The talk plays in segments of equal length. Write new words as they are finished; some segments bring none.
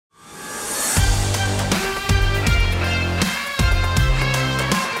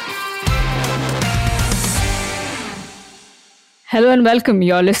Hello and welcome.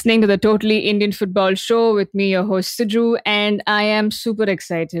 You're listening to the Totally Indian Football Show with me, your host Sidru, and I am super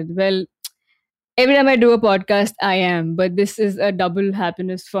excited. Well, every time I do a podcast, I am, but this is a double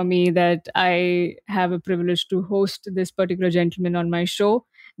happiness for me that I have a privilege to host this particular gentleman on my show,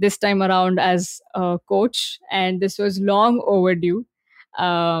 this time around as a coach. And this was long overdue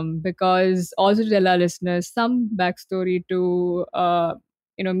because also to tell our listeners some backstory to,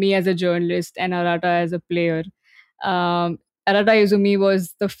 me as a journalist and Arata as a player. Arata Izumi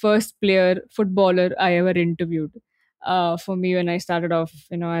was the first footballer I ever interviewed for me when I started off,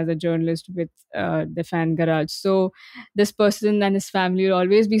 as a journalist with the Fan Garage. So this person and his family will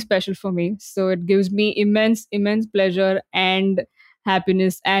always be special for me. So it gives me immense pleasure and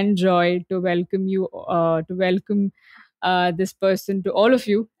happiness and joy to welcome this person to all of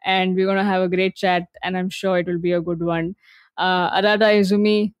you. And we're gonna have a great chat, and I'm sure it will be a good one. Arata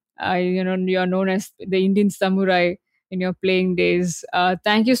Izumi, you're known as the Indian samurai in your playing days.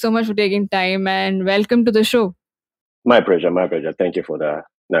 Thank you so much for taking time and welcome to the show. My pleasure, my pleasure. Thank you for the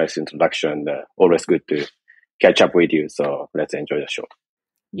nice introduction. Always good to catch up with you. So let's enjoy the show.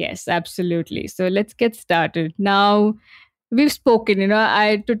 Yes, absolutely. So let's get started. Now, we've spoken,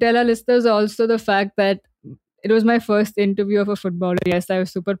 I to tell our listeners also the fact that it was my first interview of a footballer. Yes, I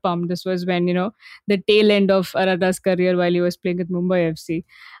was super pumped. This was when, the tail end of Arada's career while he was playing with Mumbai FC.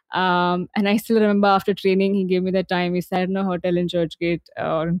 And I still remember after training, he gave me the time. We sat in a hotel in Churchgate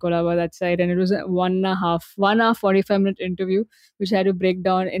or in Colaba, that side. And it was a 1 hour, 45-minute interview, which I had to break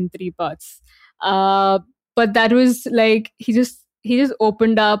down in three parts. But that was like, he just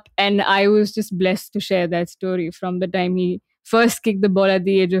opened up, and I was just blessed to share that story from the time he first kicked the ball at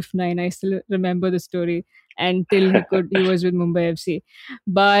the age of 9. I still remember the story until he was with Mumbai FC.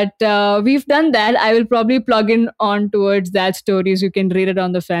 But we've done that. I will probably plug in on towards that stories. You can read it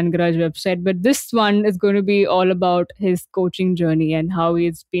on the Fan Garage website. But this one is going to be all about his coaching journey and how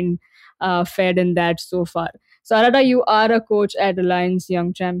he's been fared in that so far. So Arada, you are a coach at Reliance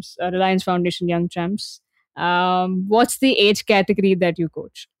Foundation Young Champs. What's the age category that you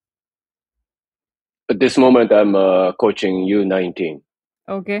coach? At this moment, I'm coaching U19.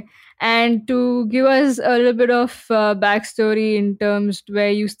 Okay. And to give us a little bit of backstory in terms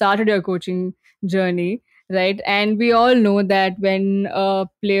where you started your coaching journey, right? And we all know that when a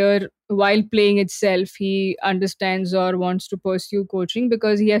player, while playing itself, he understands or wants to pursue coaching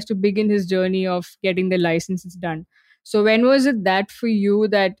because he has to begin his journey of getting the licenses done. So when was it that for you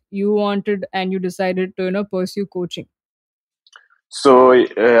that you wanted and you decided to, pursue coaching? So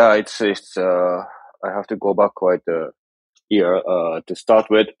yeah, it's I have to go back quite a year to start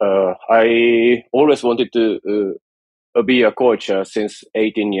with. I always wanted to be a coach since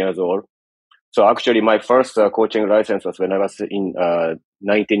 18 years old. So actually, my first coaching license was when I was in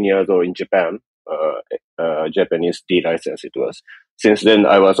 19 years old in Japan. Japanese D license it was. Since then,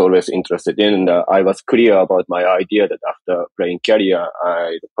 I was always interested in. And, I was clear about my idea that after playing career,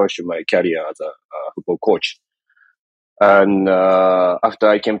 I pursue my career as a football coach. And after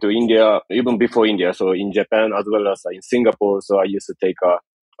I came to India, even before India, so in Japan as well as in Singapore, so I used to take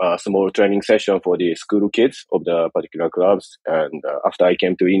a small training session for the school kids of the particular clubs. And after I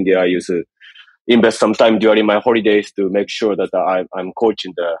came to India, I used to invest some time during my holidays to make sure that I'm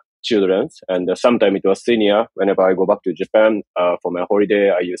coaching the children. And sometimes it was senior. Whenever I go back to Japan for my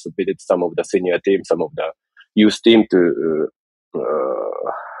holiday, I used to visit some of the senior team, some of the youth team to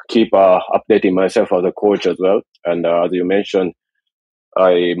keep updating myself as a coach as well. And as you mentioned,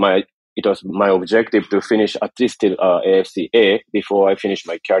 it was my objective to finish at least till AFC A before I finish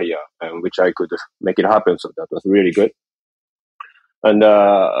my career, and which I could make it happen. So that was really good. And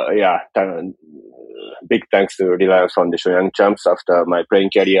big thanks to Reliance Foundation Young Champs. After my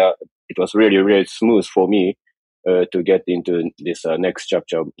playing career, it was really, really smooth for me to get into this next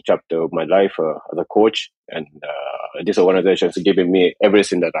chapter of my life as a coach. And this organization is giving me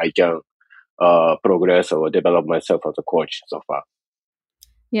everything that I can progress or develop myself as a coach so far.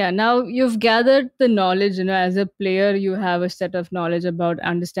 Yeah, now you've gathered the knowledge, as a player, you have a set of knowledge about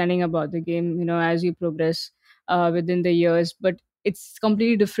understanding about the game, as you progress within the years. But it's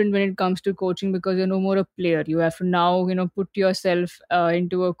completely different when it comes to coaching because you're no more a player. You have to now, put yourself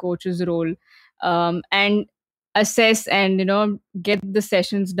into a coach's role and assess and, get the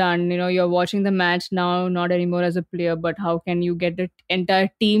sessions done. You're watching the match now, not anymore as a player, but how can you get the entire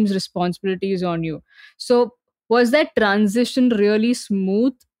team's responsibilities on you? So, was that transition really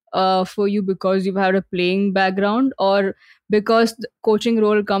smooth for you because you've had a playing background, or because the coaching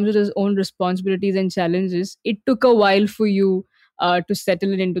role comes with its own responsibilities and challenges, it took a while for you to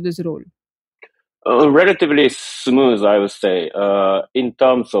settle into this role? Relatively smooth, I would say. In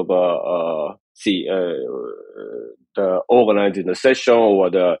terms of the organizing the session or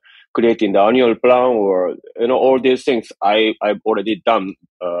the creating the annual plan or all these things I've already done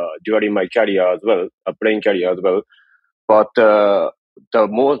during my career as well, playing career as well. But the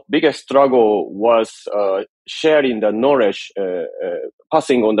most biggest struggle was sharing the knowledge,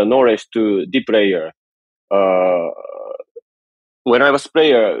 passing on the knowledge to the player. Uh, when I was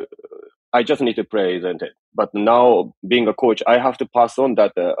player, I just need to play, isn't it? But now being a coach, I have to pass on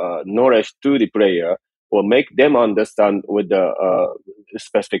that knowledge to the player or make them understand with the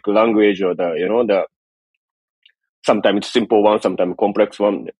specific language or the sometimes simple one, sometimes complex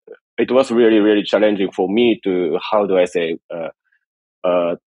one. It was really, really challenging for me to, how do I say,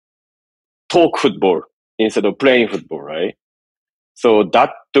 uh, talk football instead of playing football, right? So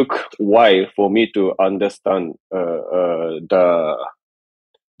that took a while for me to understand the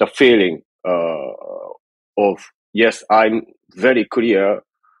feeling of, yes, I'm very clear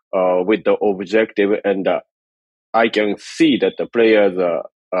with the objective, and I can see that the players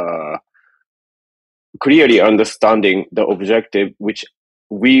are clearly understanding the objective which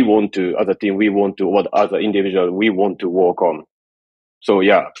we want to, as a team, we want to, what as an individual, we want to work on. So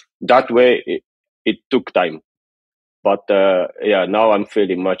yeah, that way it took time. But yeah, now I'm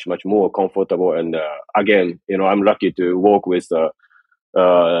feeling much, much more comfortable. And again, I'm lucky to work with a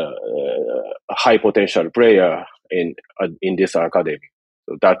high potential player in this academy.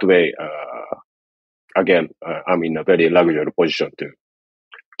 So that way, again, I'm in a very luxury position to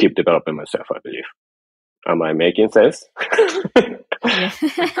keep developing myself, I believe. Am I making sense? Yeah.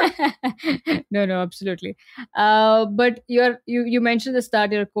 No, no, absolutely. But you mentioned the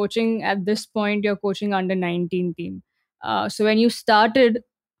start. You're coaching at this point. You're coaching under 19 team. So when you started,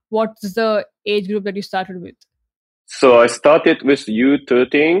 what's the age group that you started with? So I started with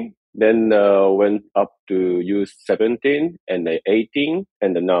U13, then went up to U17 and 18,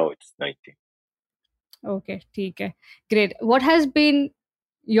 and then now it's 19. Okay, okay, great. What has been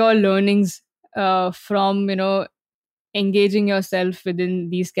your learnings from engaging yourself within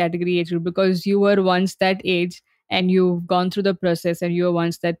these category age group, because you were once that age and you've gone through the process and you were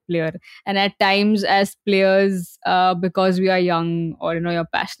once that player, and at times as players, because we are young or you're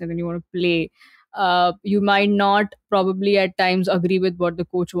passionate and you want to play, you might not probably at times agree with what the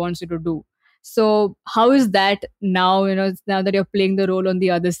coach wants you to do. So how is that now, now that you're playing the role on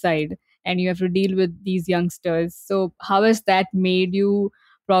the other side and you have to deal with these youngsters? So how has that made you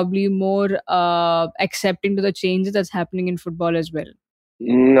probably more accepting to the changes that's happening in football as well?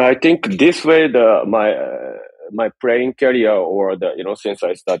 I think this way, my playing career, or since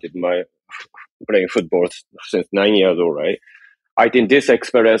I started my playing football since 9 years old, right? I think this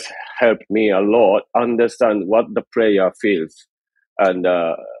experience helped me a lot understand what the player feels, and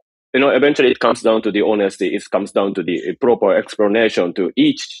eventually it comes down to the honesty. It comes down to the proper explanation to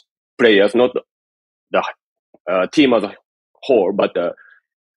each players, not the team as a whole, but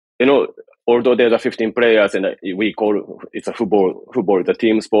although there's a 15 players and we call it's a football is a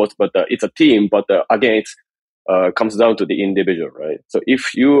team sport, but it's a team. But again, it comes down to the individual, right? So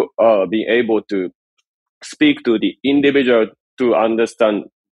if you are being able to speak to the individual to understand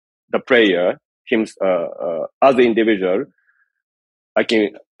the player, him as an individual, I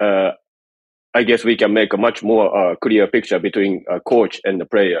can. I guess we can make a much more clear picture between coach and the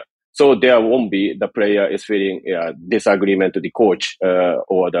player. So there won't be the player is feeling disagreement to the coach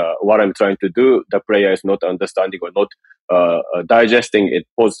or what I'm trying to do. The player is not understanding or not digesting it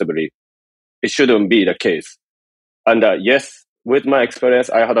positively. It shouldn't be the case. And yes, with my experience,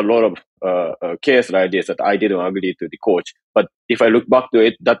 I had a lot of case like this that I didn't agree to the coach. But if I look back to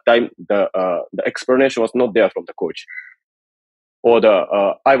it, that time the explanation was not there from the coach, or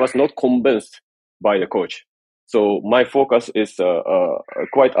the I was not convinced by the coach. So my focus is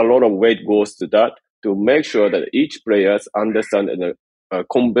quite a lot of weight goes to that to make sure that each players understand and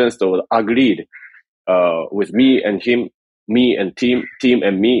convinced or agreed with me and him, me and team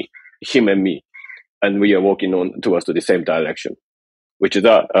and me, him and me, and we are working on towards to the same direction, which is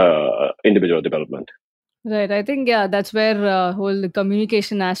that individual development. Right. I think, yeah, that's where whole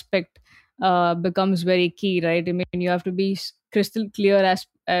communication aspect becomes very key, right? I mean, you have to be crystal clear as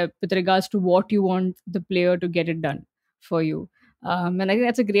with regards to what you want the player to get it done for you. And I think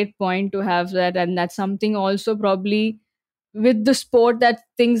that's a great point to have that, and that's something also probably with the sport that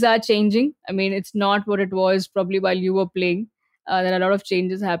things are changing. I mean, it's not what it was probably while you were playing. There are a lot of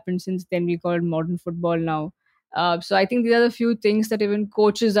changes happened since then. We call it modern football now. So I think these are the few things that even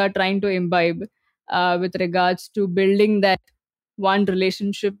coaches are trying to imbibe with regards to building that one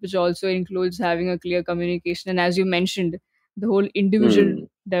relationship, which also includes having a clear communication. And as you mentioned, the whole individual Mm.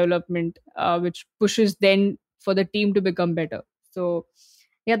 development, which pushes then for the team to become better. So,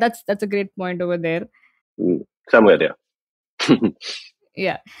 yeah, that's a great point over there. Mm. somewhere there.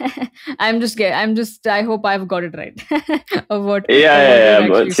 Yeah. I hope I've got it right Yeah, of what yeah, you're yeah.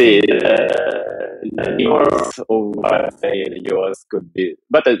 But actually see, saying. yours or I say yours could be,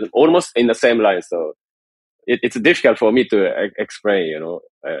 but it's almost in the same line. So it's difficult for me to explain, you know.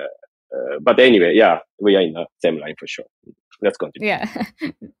 But anyway, yeah, we are in the same line for sure. Let's continue. Yeah.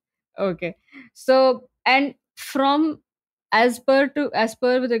 Okay. So, and from as per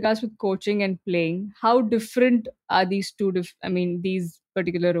with regards with coaching and playing, how different are these I mean, these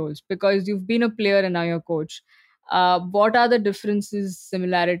particular roles? Because you've been a player and now you're a coach. What are the differences,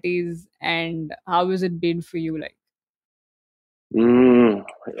 similarities, and how has it been for you? Like, Mm,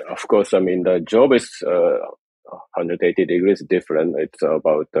 of course, I mean the job is 180 degrees different. It's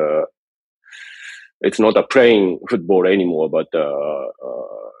about it's not a playing football anymore, but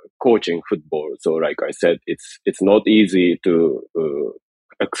coaching football. So, like I said, it's not easy to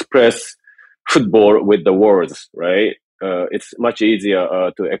express football with the words, right? It's much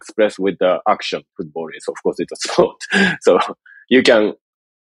easier to express with the action. Football is, of course, it's a sport, so you can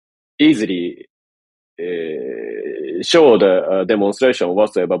easily show the demonstration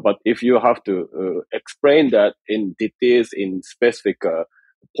whatsoever. But if you have to explain that in details in specific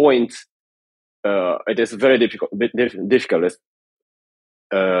points, it is very difficult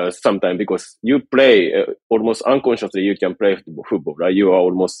sometimes because you play almost unconsciously. You can play football, right? You are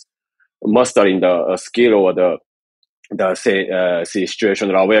almost mastering the skill or the say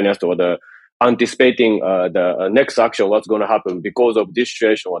situational awareness or the anticipating the next action, what's going to happen because of this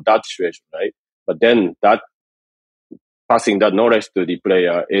situation or that situation, right? But then that passing that knowledge to the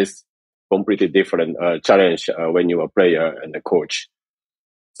player is completely different challenge when you are a player and a coach.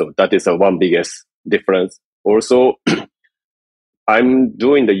 So that is one biggest difference. Also, I'm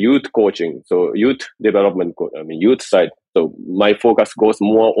doing the youth coaching, so youth development, I mean youth side. So my focus goes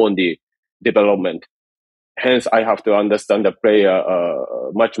more on the development. Hence, I have to understand the player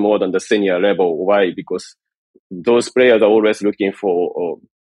much more than the senior level. Why? Because those players are always looking for,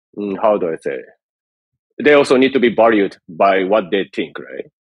 how do I say? They also need to be valued by what they think, right?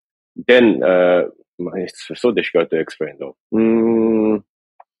 Then it's so difficult to explain though.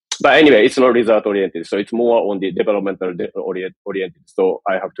 But anyway, it's not result oriented, so it's more on the developmental oriented. So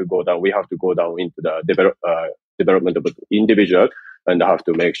I have to go down. We have to go down into the development of the individual, and I have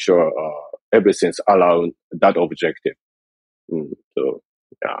to make sure everything's around that objective. So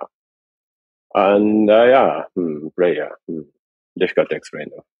yeah, and yeah, player. Difficult to explain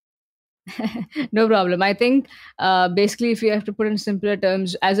though. no problem. I think basically, if you have to put in simpler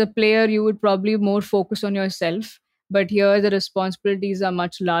terms, as a player, you would probably more focus on yourself. But here, the responsibilities are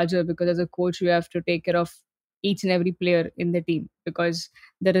much larger because as a coach, you have to take care of each and every player in the team because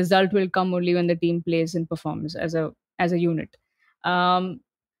the result will come only when the team plays and performs as a unit. Um,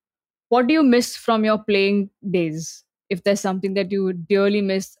 what do you miss from your playing days? If there's something that you would dearly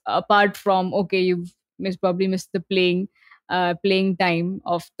miss, apart from okay, you've probably missed the playing time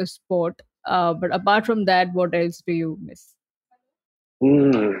of the sport. But apart from that, what else do you miss?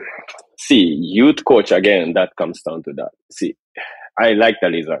 Mm. See, youth coach again. That comes down to that. See, I like the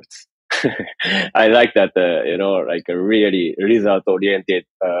results. I like that, like a really result oriented,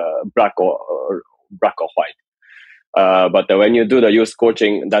 black or white. But when you do the youth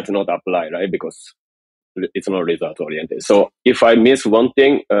coaching, that's not apply, right? Because it's not result oriented. So if I miss one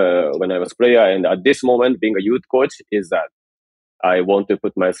thing when I was player and at this moment being a youth coach is that I want to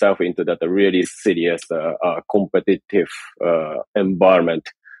put myself into that really serious, competitive environment.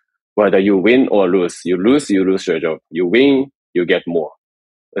 Whether you win or lose, you lose your job. You win, you get more.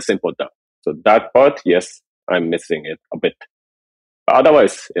 As simple as that. So that part, yes, I'm missing it a bit.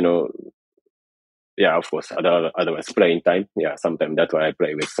 Otherwise, yeah, of course. Otherwise, playing time. Yeah, sometimes that's why I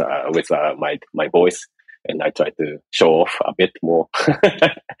play with my voice, and I try to show off a bit more.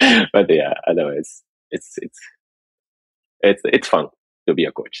 But yeah, otherwise, it's it's it's fun to be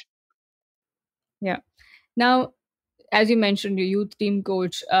a coach. Yeah. Now, as you mentioned, your youth team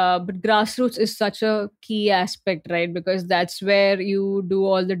coach, but grassroots is such a key aspect, right? Because that's where you do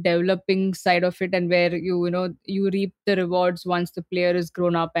all the developing side of it, and where you reap the rewards once the player is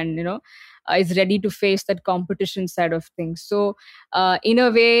grown up and is ready to face that competition side of things. So, in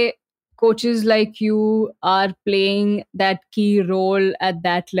a way, coaches like you are playing that key role at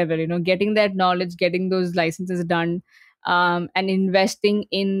that level. Getting that knowledge, getting those licenses done, and investing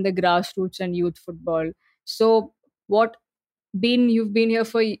in the grassroots and youth football. So what you've been here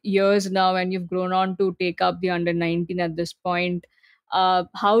for years now and you've grown on to take up the under 19 at this point.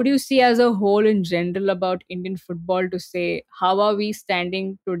 How do you see as a whole in general about Indian football, to say how are we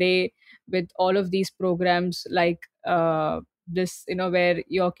standing today with all of these programs like this, where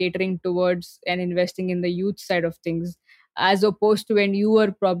you're catering towards and investing in the youth side of things, as opposed to when you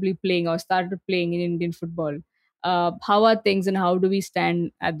were probably playing or started playing in Indian football? How are things, and how do we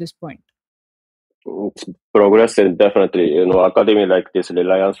stand at this point? It's progressive, definitely. Academy like this,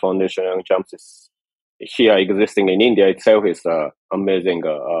 Reliance Foundation Young Champs, is here existing in India itself is amazing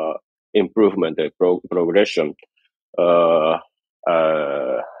improvement, progression. Uh,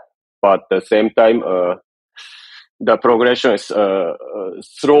 uh, but at the same time, the progression is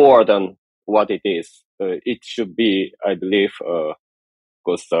slower than what it is. It should be, I believe,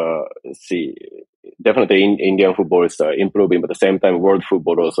 because see, definitely Indian football is improving, but at the same time, world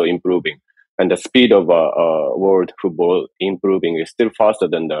football also improving, and the speed of world football improving is still faster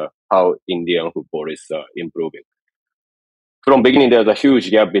than the how Indian football is improving. From beginning, there's a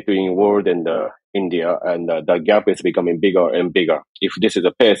huge gap between world and India, and the gap is becoming bigger and bigger. If this is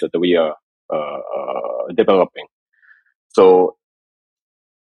the pace that we are developing, so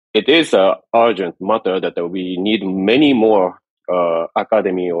it is a urgent matter that we need many more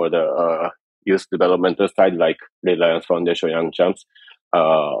academy or the youth developmental side like Reliance Foundation Young Champs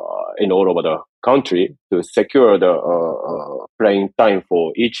uh, in all over the country to secure the playing time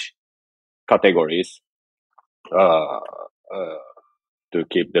for each categories uh, uh, to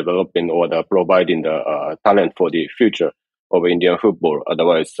keep developing or the providing the talent for the future of Indian football.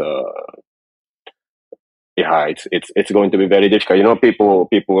 Otherwise, yeah, it's going to be very difficult. People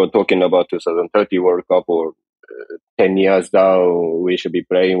are talking about 2030 World Cup or 10 years down, we should be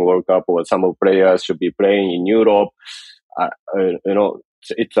playing World Cup, or some of players should be playing in Europe.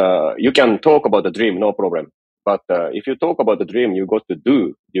 It's you can talk about the dream, no problem. But if you talk about the dream, you got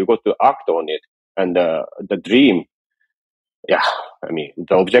to act on it. And the dream, yeah, I mean,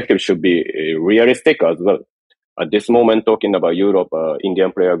 the objective should be realistic as well. At this moment, talking about Europe,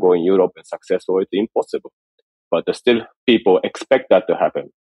 Indian player going Europe and successful, it's impossible. But still, people expect that to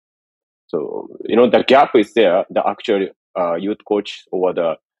happen. So, the gap is there. The actual youth coach or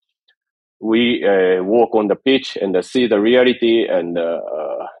we walk on the pitch and see the reality, and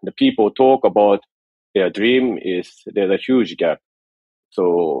the people talk about their dream, there's a huge gap.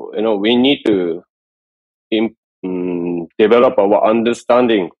 So, we need to develop our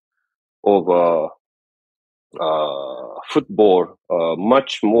understanding of football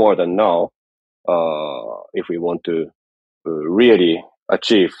much more than now if we want to really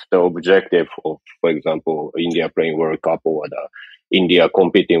achieve the objective of, for example, India playing World Cup, or the India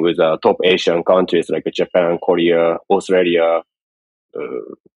competing with top Asian countries like Japan, Korea, Australia,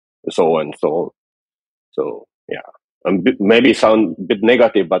 so on and so on. So yeah, maybe sound a bit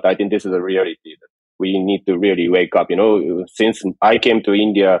negative, but I think this is a reality that we need to really wake up. Since I came to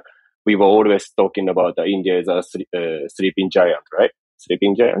India, we were always talking about India is a sleeping giant, right?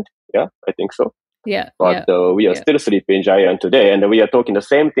 Sleeping giant, yeah, I think so. Yeah, But we are still sleeping giant today, and we are talking the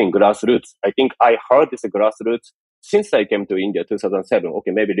same thing, grassroots. I think I heard this grassroots since I came to India, 2007.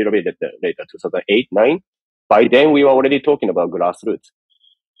 Okay, maybe a little bit later, 2008, 9. By then, we were already talking about grassroots.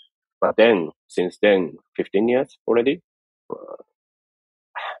 But then, since then, 15 years already,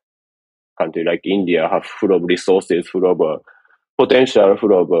 country like India have full of resources, full of potential,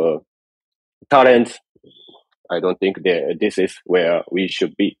 full of talent. I don't think this is where we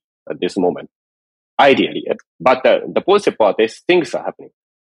should be at this moment, ideally. But the positive part is things are happening.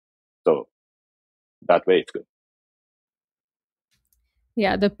 So that way it's good.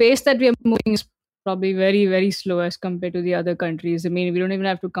 Yeah, the pace that we are moving is probably very, very slow as compared to the other countries. I mean, we don't even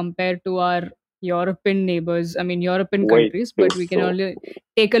have to compare to our European neighbors, I mean, European Wait, countries, think but we can so. only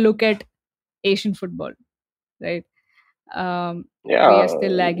take a look at Asian football, right? We Yeah, are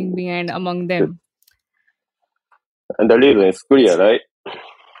still lagging behind among them. and the reason is clear, right?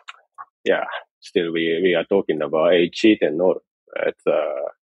 Yeah, still we are talking about a cheat and all. It's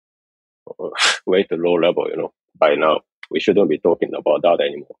way too low level, by now. We shouldn't be talking about that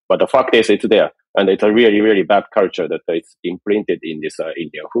anymore. But the fact is, it's there. And it's a really, really bad culture that it's imprinted in this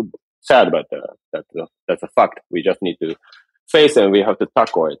Indian football. Sad, but that's a fact. We just need to face it and we have to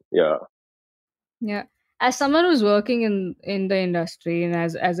tackle it. Yeah. Yeah. As someone who's working in the industry and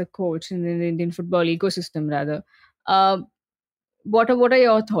as a coach in the Indian football ecosystem, rather, uh, what are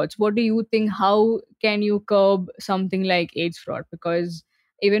your thoughts? What do you think? How can you curb something like age fraud? Because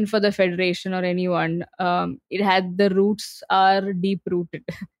even for the federation or anyone, it had the roots are deep rooted,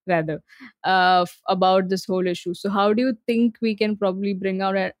 rather, about this whole issue. So how do you think we can probably bring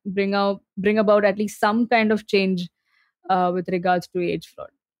about at least some kind of change with regards to age fraud?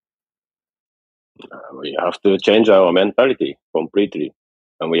 We have to change our mentality completely.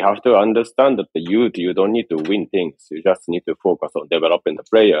 And we have to understand that the youth, you don't need to win things. You just need to focus on developing the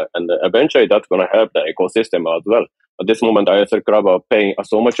player. And eventually that's going to help the ecosystem as well. At this moment, ISL club are paying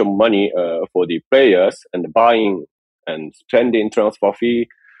so much of money for the players and buying and spending transfer fee,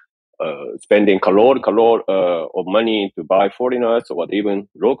 spending crore of money to buy foreigners or even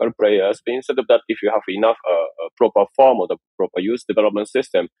local players. But instead of that, if you have enough proper form or the proper youth development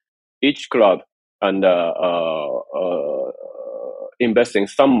system, each club and investing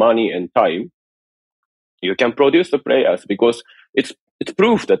some money and time, you can produce the players, because it's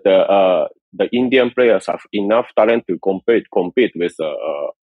proof that the Indian players have enough talent to compete with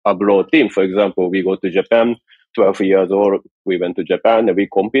abroad team. For example, we go to Japan, 12 years old, we went to Japan and we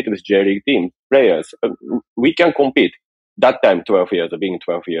compete with J League team players. We can compete that time, 12 years, being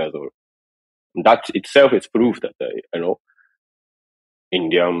 12 years old. That itself is proof that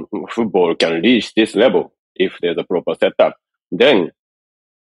Indian football can reach this level if there's a proper setup. Then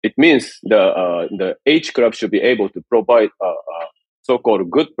it means the H club should be able to provide so-called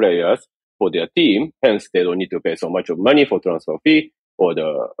good players for their team. Hence, they don't need to pay so much of money for transfer fee or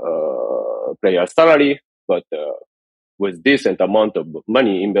the player's salary. But with decent amount of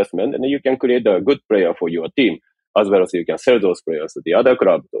money investment, and you can create a good player for your team, as well as you can sell those players to the other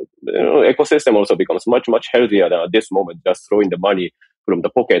club. So, ecosystem also becomes much, much healthier than at this moment, just throwing the money from the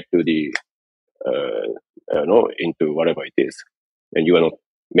pocket to the, into whatever it is. And you are not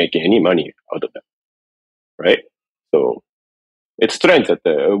making any money out of that, right? So it's strange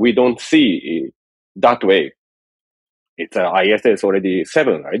that we don't see that way. It's ISS already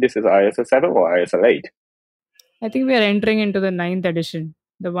 7, right? This is ISS 7 or ISL 8? I think we are entering into the ninth edition.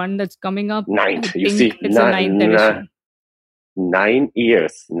 The one that's coming up, Ninth, I you think see, it's a ninth edition. 9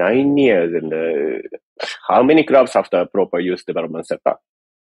 years, and how many clubs have the proper youth development setup?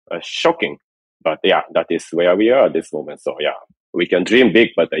 Shocking. But yeah, that is where we are at this moment. So yeah, we can dream big,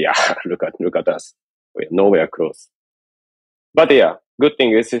 but yeah, look at us. We're nowhere close. But yeah, good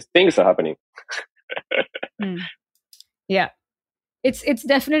thing is things are happening. Yeah, it's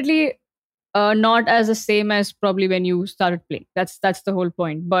definitely not as the same as probably when you started playing. That's the whole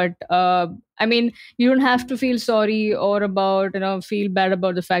point. But I mean, you don't have to feel sorry or about feel bad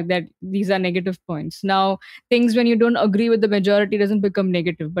about the fact that these are negative points. Now, things when you don't agree with the majority doesn't become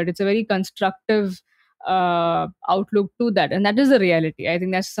negative, but it's a very constructive outlook to that, and that is the reality. I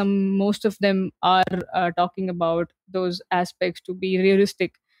think that's most of them are talking about those aspects to be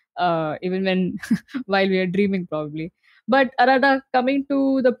realistic, even when while we are dreaming probably. But Arada, coming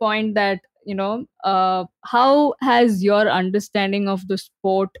to the point that how has your understanding of the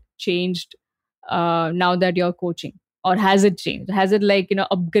sport changed now that you're coaching, or has it changed? Has it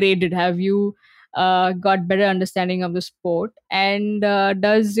upgraded? Have you got better understanding of the sport, and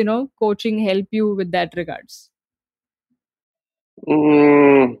does coaching help you with that regards?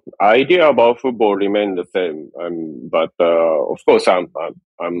 Idea about football remain the same, but of course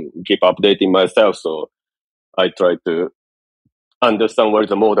I'm keep updating myself, so I try to understand what is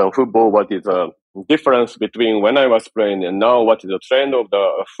the modern football, what is the difference between when I was playing and now, what is the trend of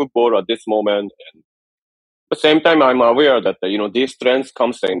the football at this moment. And at the same time, I'm aware that these trends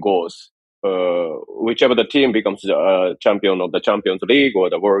comes and goes. Whichever the team becomes champion of the Champions League or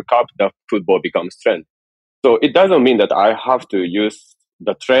the World Cup, the football becomes trend. So it doesn't mean that I have to use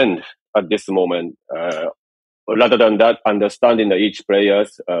the trend at this moment. Rather than that, understanding the each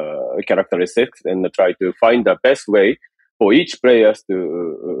player's characteristics and try to find the best way for each players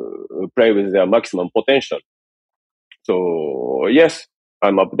to play with their maximum potential. So yes,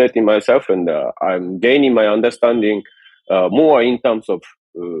 I'm updating myself and I'm gaining my understanding more in terms of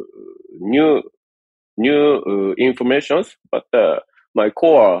new informations, but my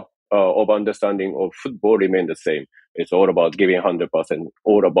core of understanding of football remain the same. It's all about giving 100%,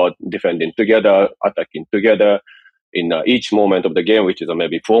 all about defending together, attacking together in each moment of the game, which is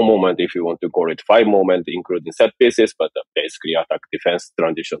maybe 4 moment if you want to call it 5 moment, including set pieces, but basically attack, defense,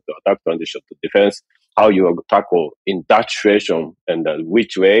 transition to attack, transition to defense, how you tackle in that situation and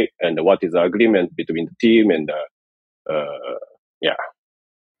which way and what is the agreement between the team and yeah.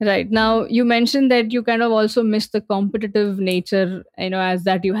 Right. Now, you mentioned that you kind of also miss the competitive nature, as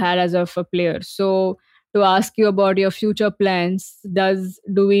that you had as of a player. So, to ask you about your future plans,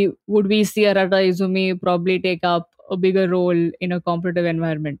 would we see Arata Izumi probably take up a bigger role in a competitive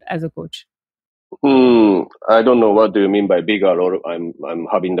environment as a coach? I don't know what do you mean by bigger role. I'm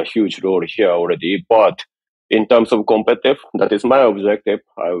having a huge role here already, but in terms of competitive, that is my objective.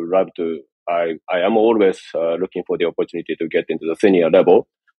 I would love to. I am always looking for the opportunity to get into the senior level.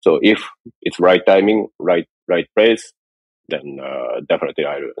 So if it's right timing, right place, then definitely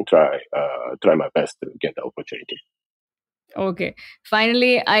I will try my best to get the opportunity. Okay.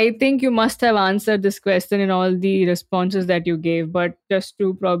 Finally, I think you must have answered this question in all the responses that you gave, but just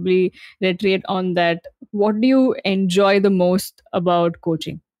to probably reiterate on that, what do you enjoy the most about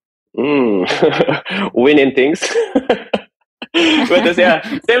coaching? Mm. Winning things. But yeah,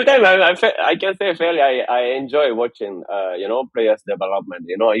 same time I can say fairly I enjoy watching players development.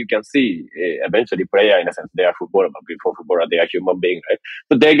 You can see eventually player in a sense they are footballer, but before footballer they are human being, right?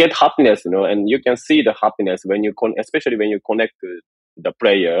 So they get happiness, and you can see the happiness when especially when you connect to the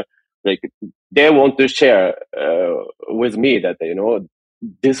player. Like they want to share with me that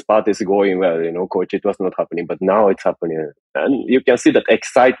this part is going well. Coach, it was not happening, but now it's happening, and you can see that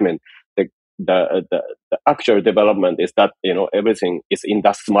excitement. The the actual development is that everything is in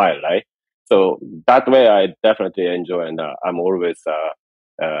that smile, right? So that way I definitely enjoy, and I'm always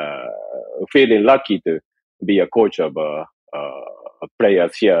feeling lucky to be a coach of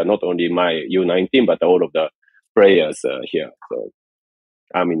players here, not only my U19 but all of the players here. So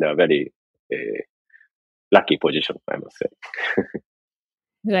I'm in a very lucky position, I must say.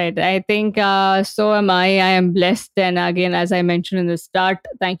 Right. I think so am I. I am blessed. And again, as I mentioned in the start,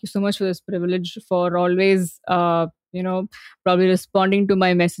 thank you so much for this privilege, for always, probably responding to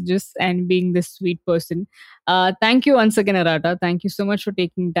my messages and being this sweet person. Thank you once again, Arata. Thank you so much for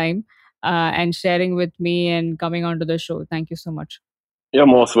taking time and sharing with me and coming onto the show. Thank you so much. You're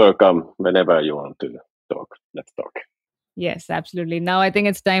most welcome whenever you want to talk. Let's talk. Yes, absolutely. Now I think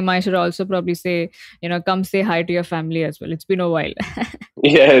it's time I should also probably say, come say hi to your family as well. It's been a while.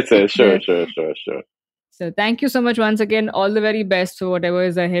 Yes, sure, sure, sure, sure. So thank you so much once again. All the very best for whatever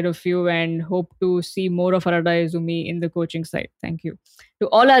is ahead of you, and hope to see more of Arada Izumi in the coaching side. Thank you. To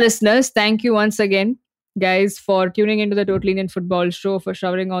all our listeners, thank you once again, guys, for tuning into the Total Indian Football Show, for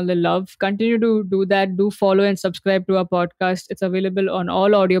showering all the love. Continue to do that. Do follow and subscribe to our podcast. It's available on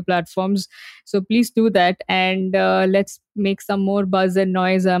all audio platforms. So please do that, and let's make some more buzz and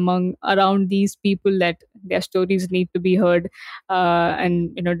noise among around these people that their stories need to be heard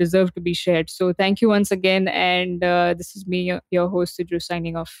and deserve to be shared. So thank you once again, and this is me, your host, Sidru,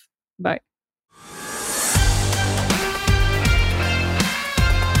 signing off. Bye.